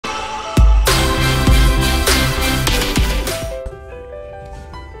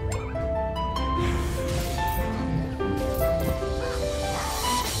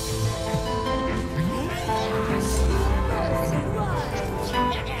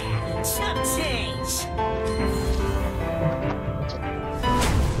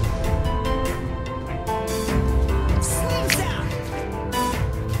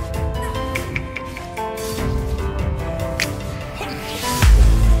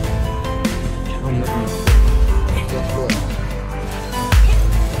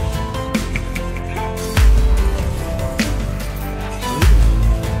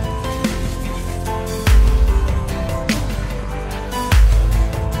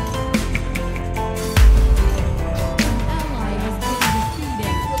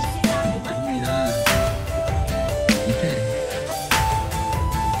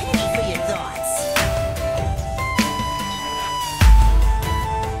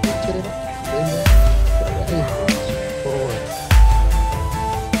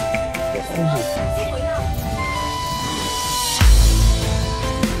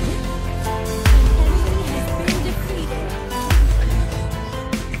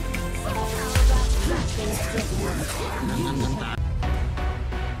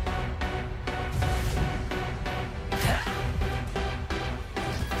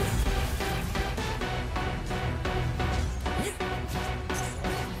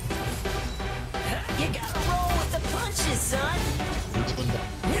gotta roll with the punches, son.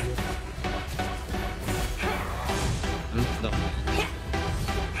 Động.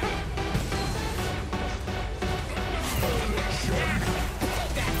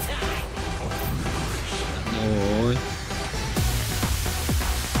 Ôi.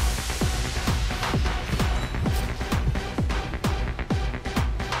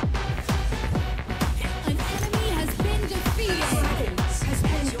 An enemy has been defeated.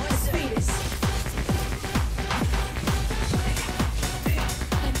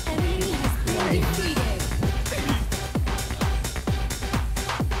 An enemy has been defeated.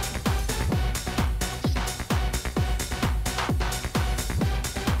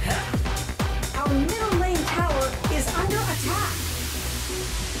 Our middle lane tower is under attack.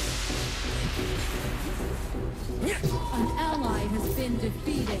 An ally has been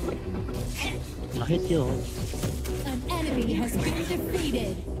defeated. Nó hết chưa? An enemy has been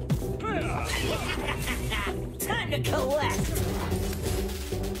defeated. Time to collect.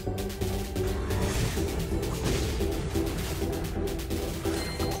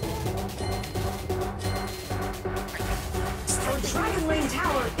 Our dragon lane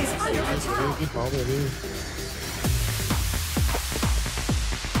tower is under attack. Đi bỏ về đi.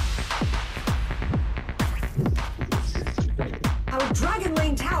 Our dragon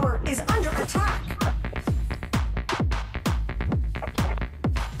lane tower is under attack.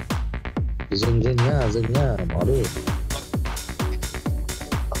 Dừng nhá, bỏ đi.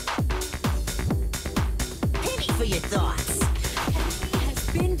 Penny for your thoughts. Enemy has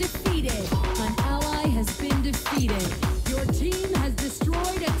been defeated. An ally has been defeated. Your team has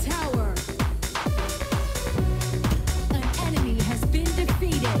destroyed a tower. An enemy has been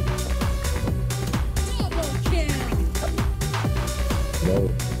defeated. Double kill. Đâu?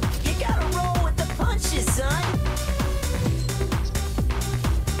 You gotta roll with the punches, son.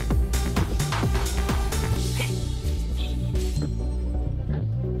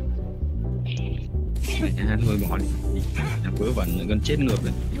 Mẹ thôi bỏ đi. Vớ vẩn gần chết ngược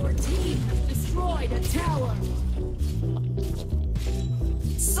rồi. Your team has destroyed a tower.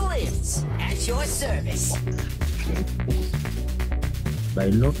 Slimz, at your service.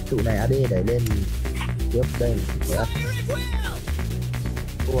 Đẩy nốt trụ này AD đẩy lên tiếp đây. Fire at will.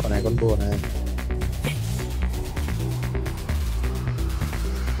 Bùa này, con bùa này.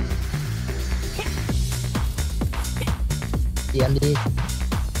 Đi ăn đi.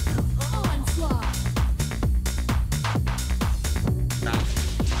 Onslaught. Đăng.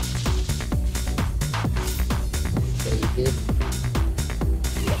 Đẩy tiếp.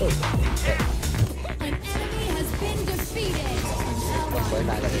 An enemy has been defeated. An Quay ally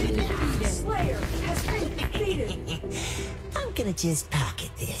lại là has đẩy been đi. defeated. Slayer has been defeated. I'm gonna just pocket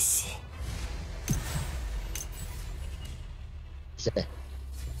this. Sẽ.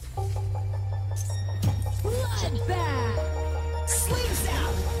 Bloodbath. Sleeves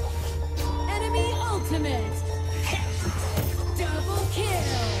out. Enemy ultimate. Double kill.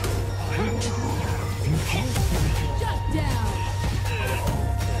 Shut down.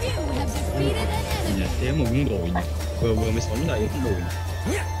 You have defeated an enemy. Thế mà cũng đổi nhỉ. Vừa mới sống đây cũng đổi.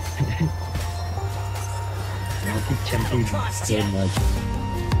 Nó thích champion. Game mà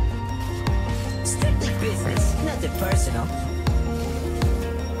Strictly business, nothing personal.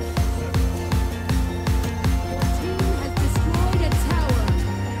 Your team has destroyed a tower.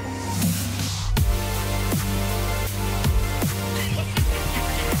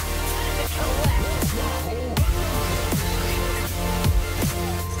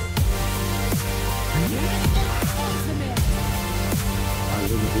 Ultimate.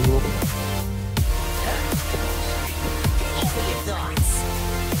 Rừng cũng luôn. For your thoughts.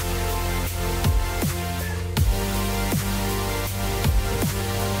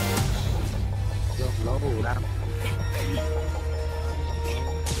 Dòng lỗ bù đam.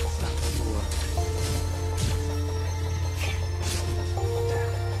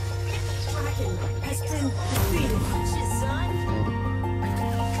 Dragon has been defeated. Punches, son.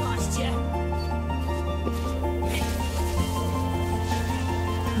 Cost ya.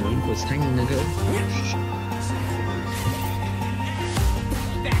 Muốn của xanh nữa nữa.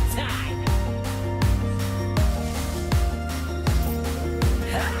 Back time.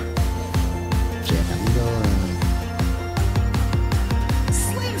 Trẻ nắm cho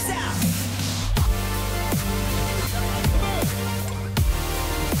Sleeves out.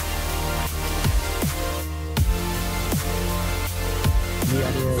 đi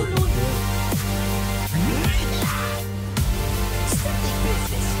AD. Strictly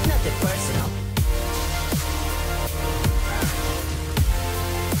business, nothing personal.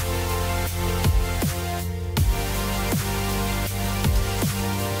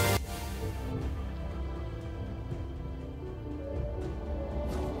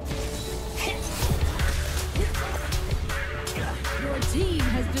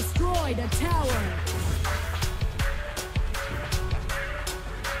 destroyed a tower.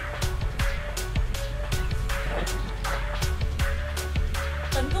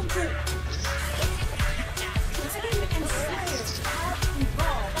 Tấn công trụ. Team and Slayers have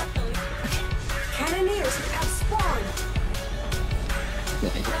evolved. Đã tới. Cannoneers have spawned.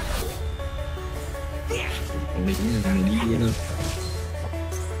 Đỉnh là người đi nữa.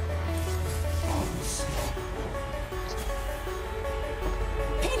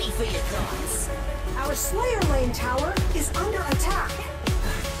 Penny for your thoughts. Our Slayer Lane tower is under attack.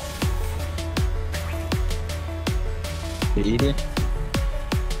 Để ý đi.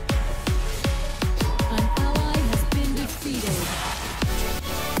 An ally has been defeated.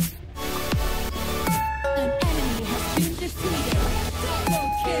 An enemy has been defeated. Double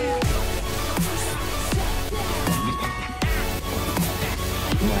kill.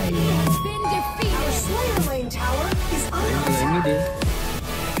 An enemy has been Our defeated. Slayer Lane tower is under Đánh attack. đi.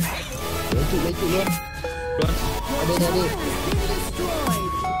 lấy trụ luôn. Luôn. Ở đây Tower đi. has been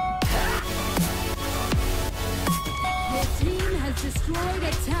destroyed. Your team has destroyed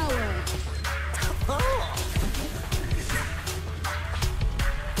a tower.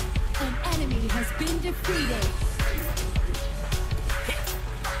 An enemy has been defeated.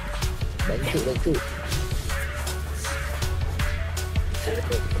 Đánh trụ.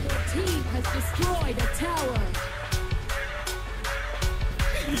 Your team has destroyed a tower.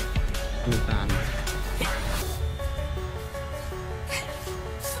 Người tàn.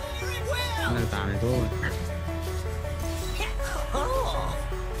 Người tàn này thôi. Oh.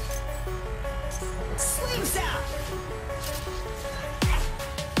 Slimz out.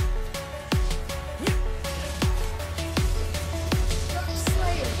 Our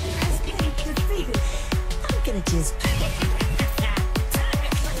Slayer has been defeated. I'm gonna just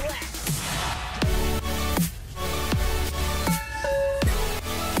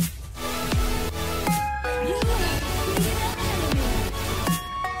You have defeated an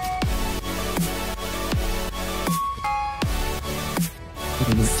enemy.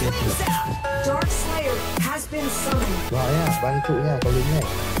 Người chết rồi. Dark Slayer has been summoned. Vào nha, bắn trụ nha, có lính này.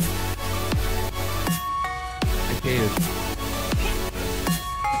 Ok rồi.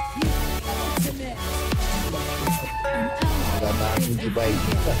 Ultimate. An ally Và has been thì bay.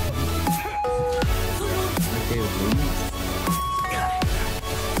 defeated. Ok rồi. Đúng.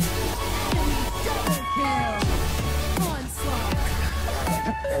 Enemy double kill. Onslaught.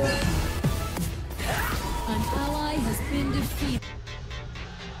 An ally has been defeated.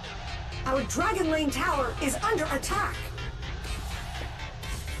 Our Dragon Lane tower is under attack.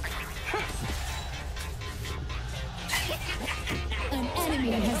 An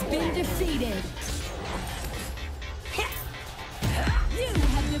enemy has been defeated. You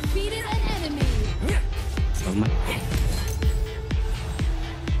have defeated an enemy. Ở mắt.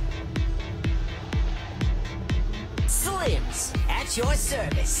 Slimz at your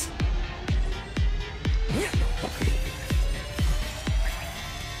service.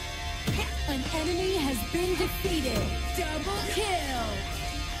 An enemy has been defeated. Double kill.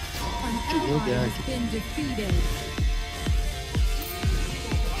 An ally has been defeated.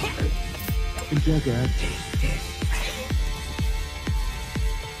 Bên kia kìa.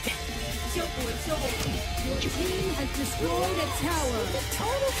 Your team has destroyed a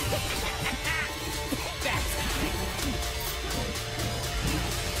tower.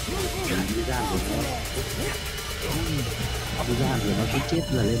 Đi ra của nó. Đi ra của nó cứ chết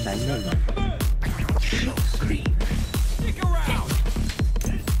là lên đánh rồi. Stick around.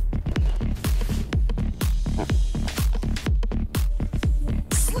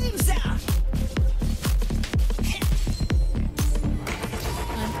 Slimz out.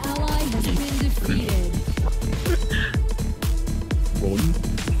 An ally has been defeated. 4.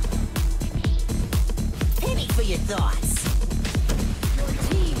 Penny for your thoughts. Your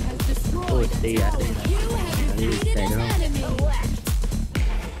team has destroyed Ôi, a đi à, tower. đi à. You have Đi, defeated chạy an đâu. enemy.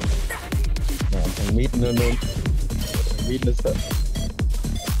 Thằng mid nó luôn. Mid nó sợ.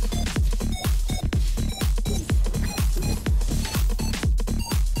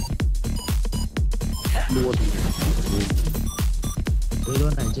 Luôn. Chơi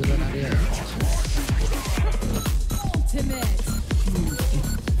luôn này, chơi luôn này đi. Ultimate.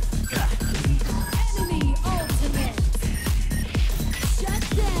 Enemy ultimate. Shut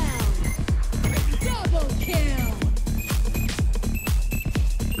down. Double kill.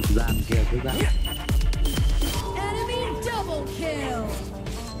 Gian kia, cứ gian. Enemy double kill.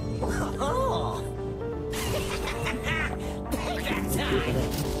 Oh. That's time.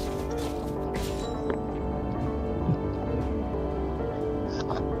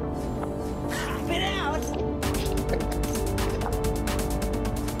 Pop it out.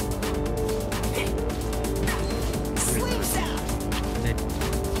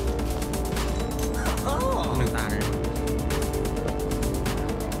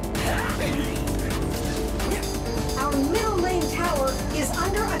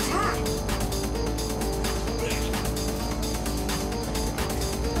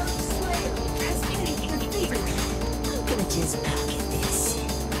 Just pocket this.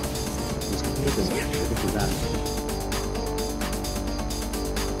 Không biết được cái thời gian.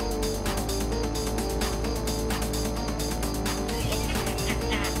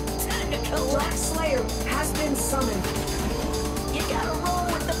 Time to Black collect. Slayer has been summoned. You gotta roll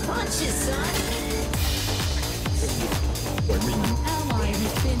with the punches, son. Của mình Ally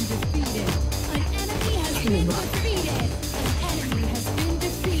has been defeated. An enemy has been defeated.